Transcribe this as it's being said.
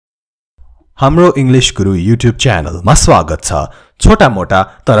हाम्रो इंग्लिश गुरु युट्युब च्यानलमा स्वागत छ। छोटा मोटा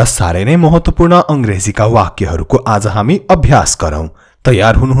तर सारै नै महत्त्वपूर्ण अंग्रेजीका वाक्यहरूको आज हामी अभ्यास गरौं।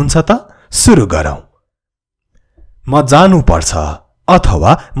 तयार हुनुहुन्छ त? सुरु गरौं। म जानु पर्छ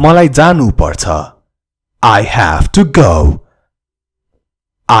अथवा मलाई जानु पर्छ। I have to go.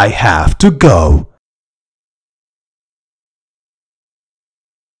 I have to go.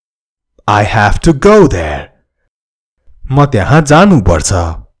 I have to go there. म त्यहाँ जानु पर्छ।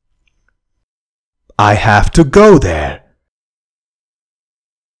 I have to go there.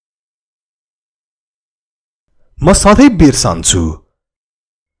 म सधैं बिर्सन्छु।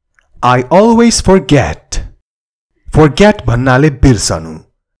 I always forget. Forget भन्नाले बिर्सनु।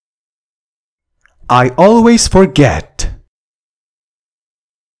 I always forget.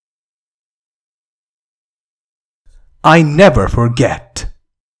 I never forget.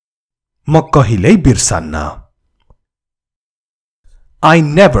 म कहिल्यै बिर्सन्न। I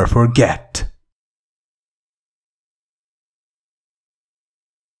never forget.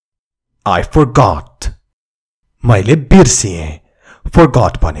 I forgot. मैले बिर्सिएँ।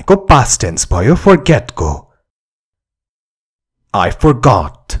 Forgot भनेको past tense भयो forget को। I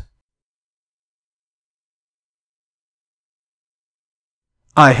forgot.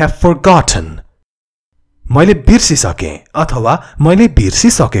 I have forgotten. मैले बिर्सिसकेँ अथवा मैले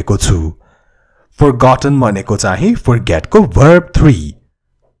बिर्सिसकेको छु। Forgotten भनेको चाहिँ forget को verb 3.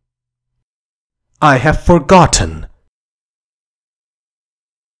 I have forgotten.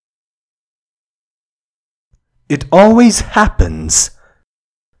 It always happens.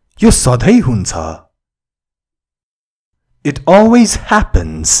 यो सधैं हुन्छ। It always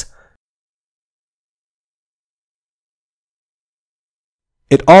happens.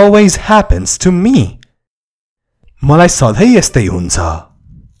 It always happens to me. मलाई सधैं यस्तै हुन्छ।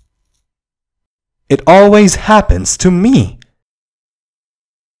 It always happens to me.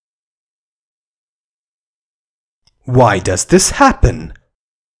 Why does this happen?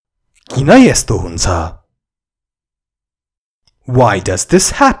 किन यस्तो हुन्छ? Why does this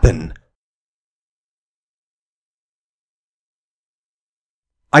happen?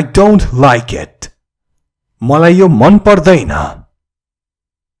 I don't like it. मलाई यो मन पर्दैन।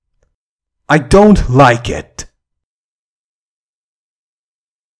 I don't like it.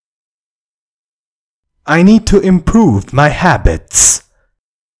 I need to improve my habits.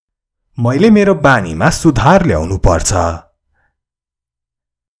 मैले मेरो बानीमा सुधार ल्याउनु पर्छ।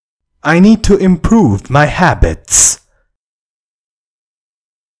 I need to improve my habits.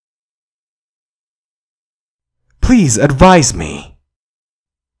 Please advise me.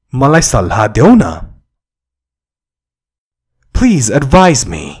 मलाई सल्लाह देऊ न। Please advise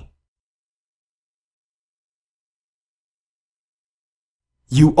me.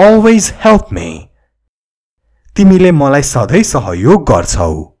 You always help me. तिमीले मलाई सधैं सहयोग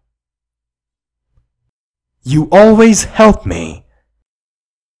गर्छौ। You always help me.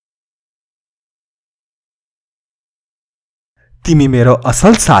 तिमी मेरो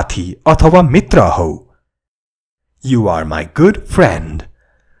असल साथी अथवा मित्र हौ। You are my good friend.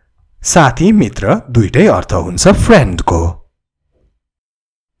 साथी मित्र दुईटै अर्थ हुन्छ friend को।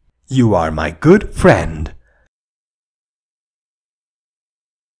 You are my good friend.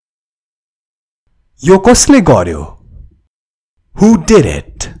 यो कसले गर्यो? Who did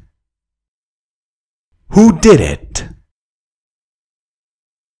it? Who did it?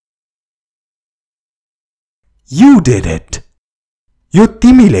 You did it. यो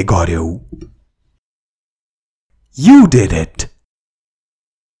तिमीले गर्यौ। You did it.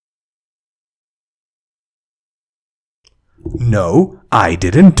 No, I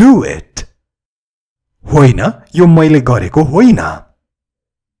didn't do it. होइन, यो मैले गरेको होइन।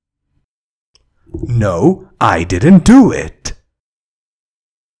 No, I didn't do it.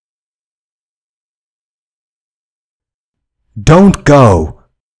 Don't go.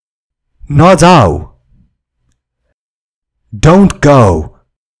 नजाऊ। Don't go.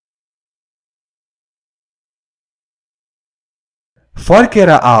 फर्केर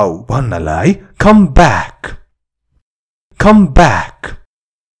आऊ भन्नलाई come back. Come back.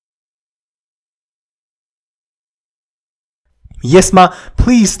 यसमा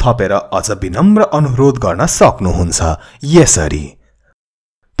प्लिज थपेर अझ विनम्र अनुरोध गर्न सक्नुहुन्छ यसरी।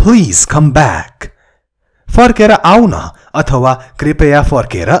 Please come back. फर्केर आऊ न अथवा कृपया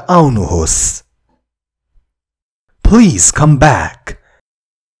फर्केर आउनुहोस्। Please come back.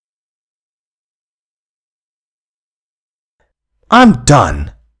 I'm done.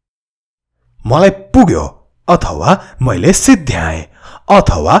 मलाई पुग्यो अथवा मैले सिद्ध्याएँ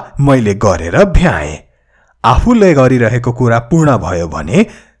अथवा मैले गरेर भ्याएँ। आफूले गरिरहेको कुरा पूर्ण भयो भने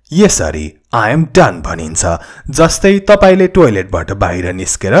यसरी I am done भनिन्छ जस्तै तपाईले टोयलेटबाट बाहिर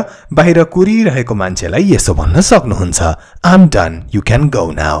निस्केर बाहिर कुरिरहेको मान्छेलाई यसो भन्न सक्नुहुन्छ I'm done, you can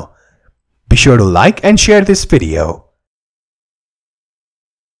go now. Be sure to like and share this video.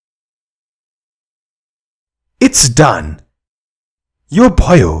 It's done. यो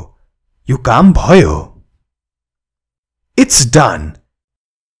भयो. यो काम भयो. It's done.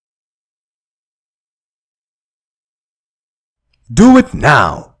 Do it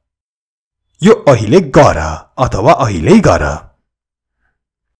now. यो अहिले गर अथवा अहिले गर.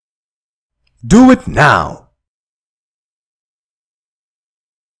 Do it now.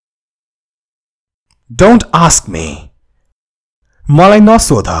 Don't ask me. मलाई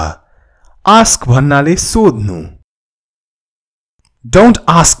नसोध. Ask भन्नाले सोध्नु. Don't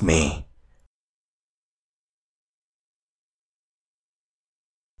ask me.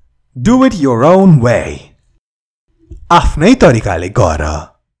 Do it your own way. आफ्नै तरिकाले गर.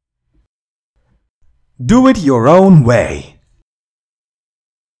 Do it your own way.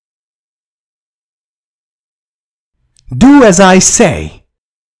 Do as I say.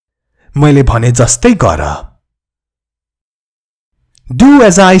 मैले भने जस्तै गर. Do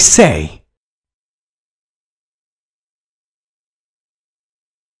as I say.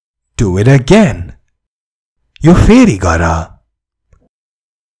 Do it again. यो फेरि गर.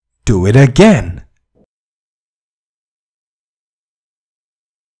 Do it again.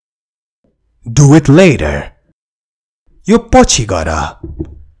 Do it later. यो पछि गर.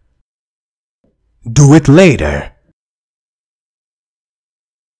 Do it later.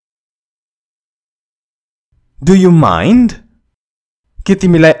 Do you mind? के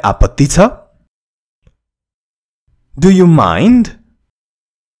तिमीलाई आपत्ति छ? Do you mind?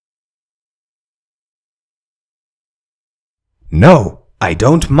 No, I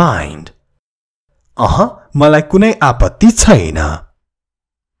don't mind. मलाई कुनै आपत्ति छैन.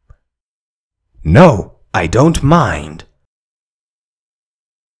 No, I don't mind.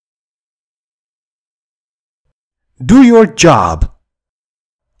 Do your job.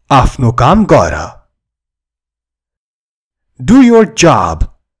 आफ्नो काम गर. Do your job.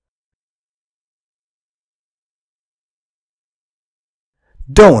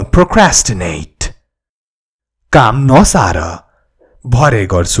 Don't procrastinate. काम नसार. भरे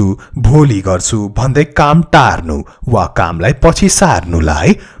गर्छु, भोलि गर्छु भन्दै काम टार्नु वा कामलाई पछि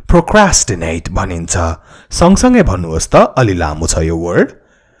सार्नुलाई procrastinate भनिन्छ. सँगसँगै भन्नुहोस् त अलि लामो छ यो word.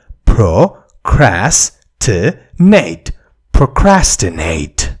 Procrastinate.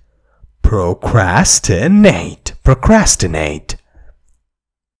 Procrastinate. Procrastinate. Procrastinate.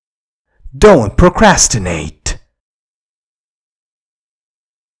 Don't procrastinate.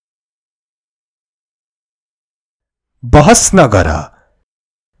 बहस नगर.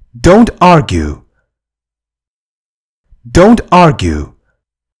 Don't argue. Don't argue.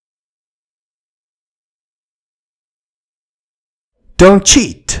 Don't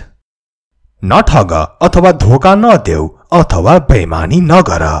cheat. नठग अथवा धोका नदेऊ अथवा बेइमानी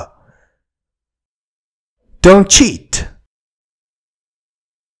नगर. Don't cheat.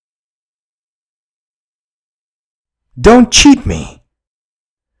 Don't cheat me.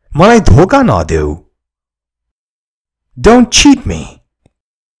 मलाई धोका नदेऊ. Don't cheat me.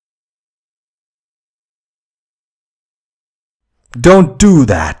 Don't do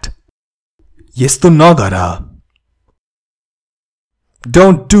that. यस्तो नगर.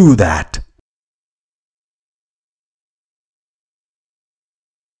 Don't do that.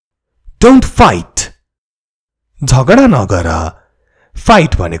 Don't fight. झगडा नगर.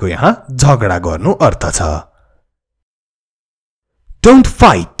 Fight भनेको यहाँ झगडा गर्नु अर्थ छ. Don't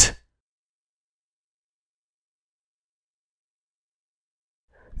fight.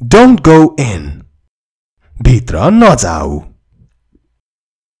 Don't go in. भित्र नजाऊ.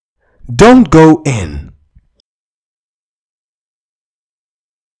 Don't go in.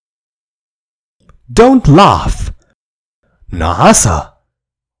 Don't laugh. नहाँस.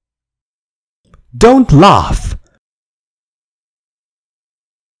 Don't laugh.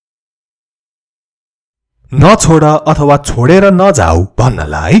 नछोड अथवा छोडेर नजाऊ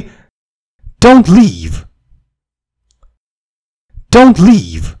भन्नलाई Don't leave. Don't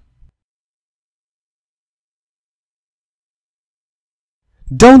leave.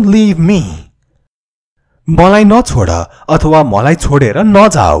 Don't leave me. मलाई नछोड अथवा मलाई छोडेर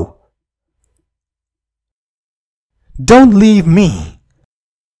नजाऊ. Don't leave me.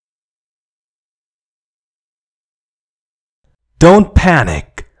 Don't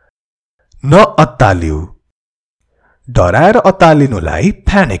panic. न अत्तालिऊ. डराएर अत्तालिनुलाई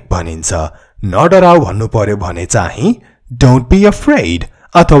panic भनिन्छ. न डराऊ भन्नु पर्यो भने चाहिँ Don't be afraid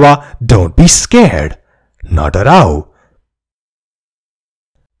अथवा Don't be scared. न डराऊ.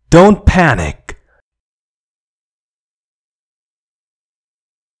 Don't panic.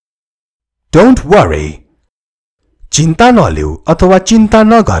 Don't worry. चिन्ता नलिऊ अथवा चिन्ता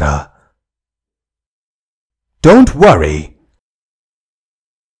नगर. Don't worry.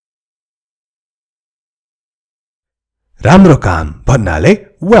 राम्रो काम भन्नाले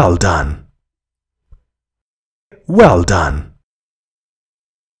well done. Well done.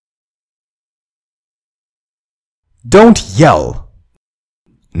 Don't yell.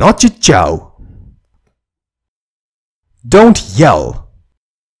 नचिच्याऊ. Don't yell.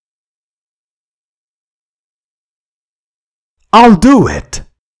 I'll do it.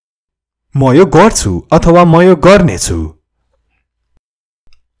 म यो गर्छु अथवा म यो गर्नेछु.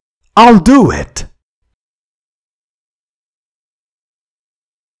 I'll do it.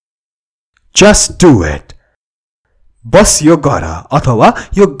 Just do it. बस यो गर अथवा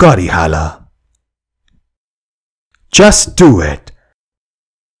यो गरिहाल. Just do it.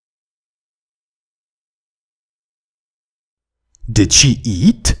 Did she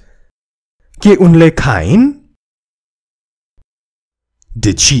eat? के उनले खाइन्?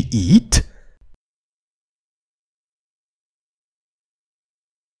 Did she eat?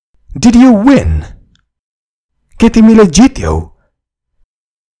 Did you win? के तिमीले जित्यौ?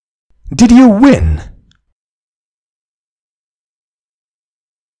 Did you win?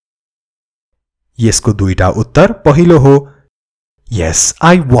 यसको दुईटा उत्तर पहिलो हो Yes,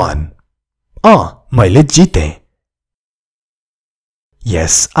 I won. मैले जिते.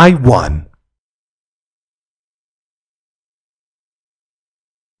 Yes, I won.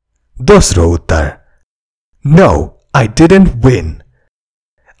 दोस्रो उत्तर No, I didn't win.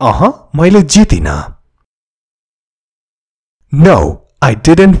 मैले Jitin. No, I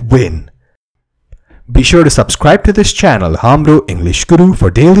didn't win. Be sure to subscribe to this channel, हाम्रो English Guru, for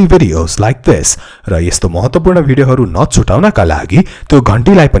daily videos like this. र यस्तो महत्त्वपूर्ण भिडियोहरू नछुटाउनका लागि त्यो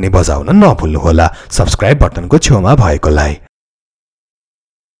घण्टीलाई पनि बजाउन नभुल्नुहोला, सब्स्क्राइब बटनको छेउमा भएकोलाई.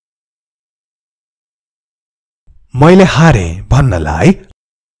 मैले हारे भन्नलाई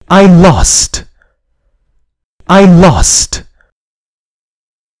I lost. I lost.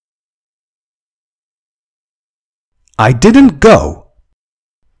 I didn't go.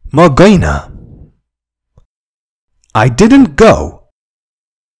 म गइन. I didn't go.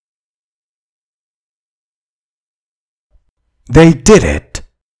 They did it.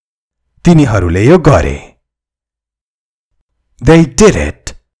 तिनीहरूले यो गरे. They did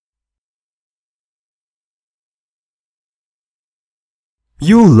it.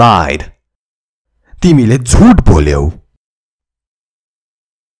 You lied. तिमीले झूठ बोल्यौ.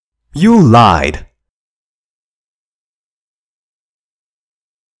 You lied.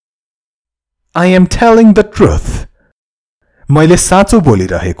 I am telling the truth. मैले साँचो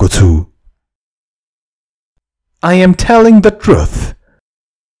बोलिरहेको छु. I am telling the truth.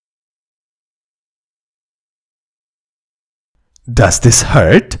 Does this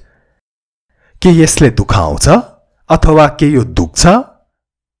hurt? के यसले दुखाउँछ अथवा के यो दुख्छ?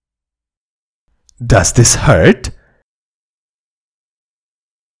 Does this hurt?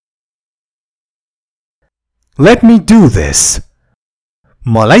 Let me do this.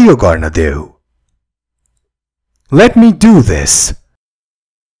 मलाई यो गर्न देऊ. Let me do this.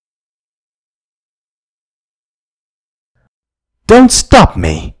 Don't stop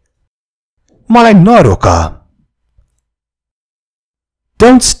me. मलाई नरोक.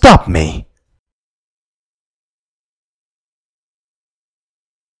 Don't stop me.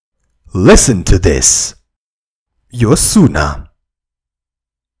 Listen to this. यो सुन.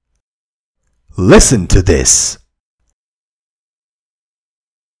 Listen to this.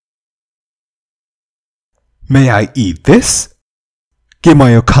 May I eat this? के म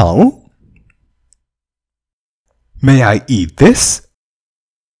यो खाऊं? May I eat this?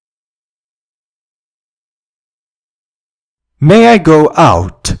 May I go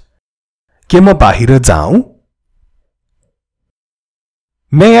out? के म बाहिर जाऊं?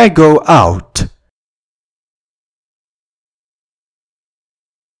 May I go out?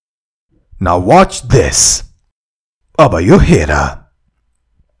 Now watch this. अब यो हेर.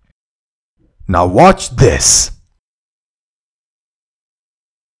 Now watch this.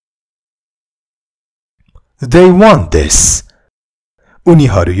 They want this.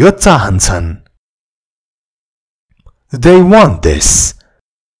 उनीहरू यो चाहन्छन्. They want this.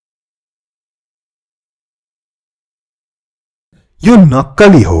 यो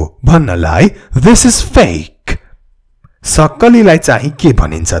नक्कली हो भन्नलाई this is fake. सक्कलीलाई चाहिँ के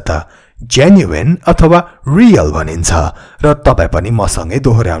भनिन्छ त? Genuine अथवा real भनिन्छ. र तपाई पनि मसँगै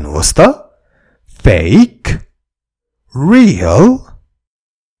दोहोर्याउनुहोस् त. Fake, real,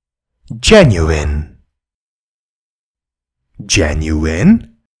 genuine. Genuine,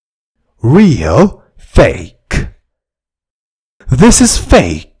 real, fake. This is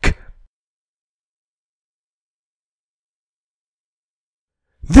fake.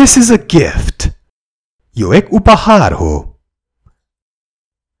 This is a gift. यो एक उपहार हो.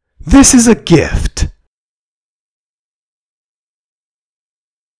 This is a gift.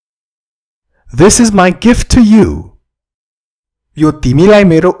 This is my gift to you. यो तिमीलाई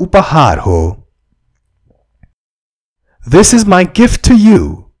मेरो उपहार हो. This is my gift to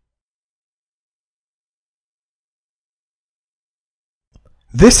you.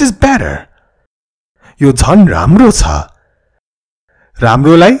 This is better. यो झन् राम्रो छ.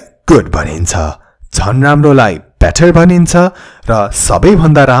 राम्रोलाई good भनिन्छ, झन् राम्रोलाई better भनिन्छ र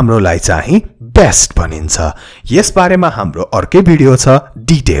सबैभन्दा राम्रोलाई चाहिँ best भनिन्छ. यस बारेमा हाम्रो अर्कै भिडियो छ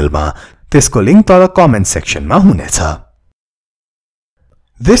डिटेलमा. त्यसको लिंक तल कमेन्ट सेक्सनमा हुनेछ.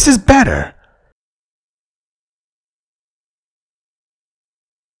 This is better.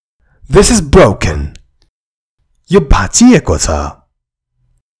 This is broken. यो भाँचिएको छ.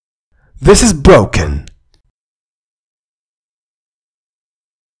 This is broken.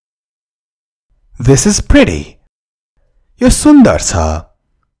 This is pretty. यो सुन्दर छ.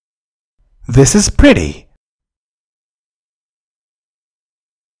 This is pretty.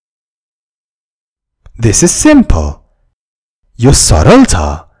 This is simple. यो सरल छ.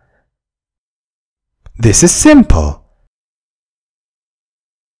 This is simple.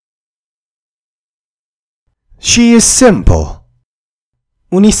 She is simple.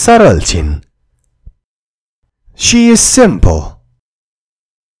 उनी सरल छिन्. She is simple.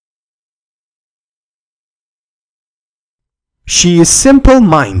 She is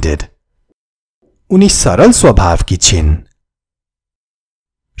simple-minded. उनी सरल स्वभावकी छिन्.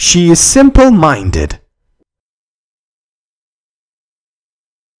 She is simple-minded.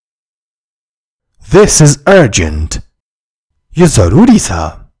 This is urgent. यो जरुरी छ.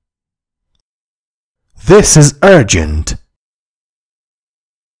 This is urgent.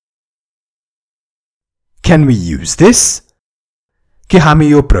 Can we use this? के हामी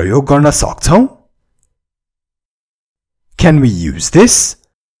यो प्रयोग गर्न सक्छौं? Can we use this?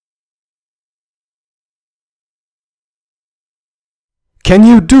 Can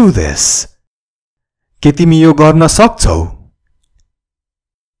you do this? के तिमी यो गर्न सक्छौ?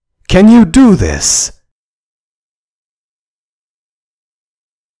 Can you do this?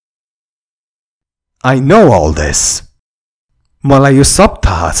 I know all this. मलाई यो सब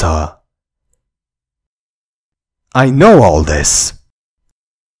थाहा छ. I know all this.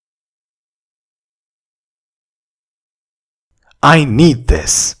 I need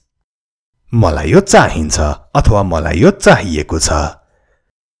this. मलाई यो चाहिन्छ अथवा मलाई यो चाहिएको छ.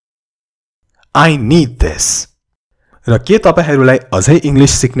 I need this. र के तपाईहरुलाई अझै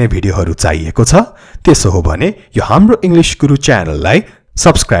इंग्लिश सिक्ने भिडियोहरु चाहिएको छ? त्यसो हो भने यो हाम्रो इंग्लिश गुरु च्यानललाई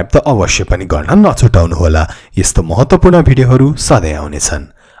सब्स्क्राइब त अवश्य पनि गर्न नछुटाउनु होला. यस्तो महत्त्वपूर्ण भिडियोहरु सधैं आउनेछन्.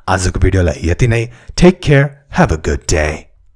 आजको भिडियोलाई यति नै. Take care. Have a good day.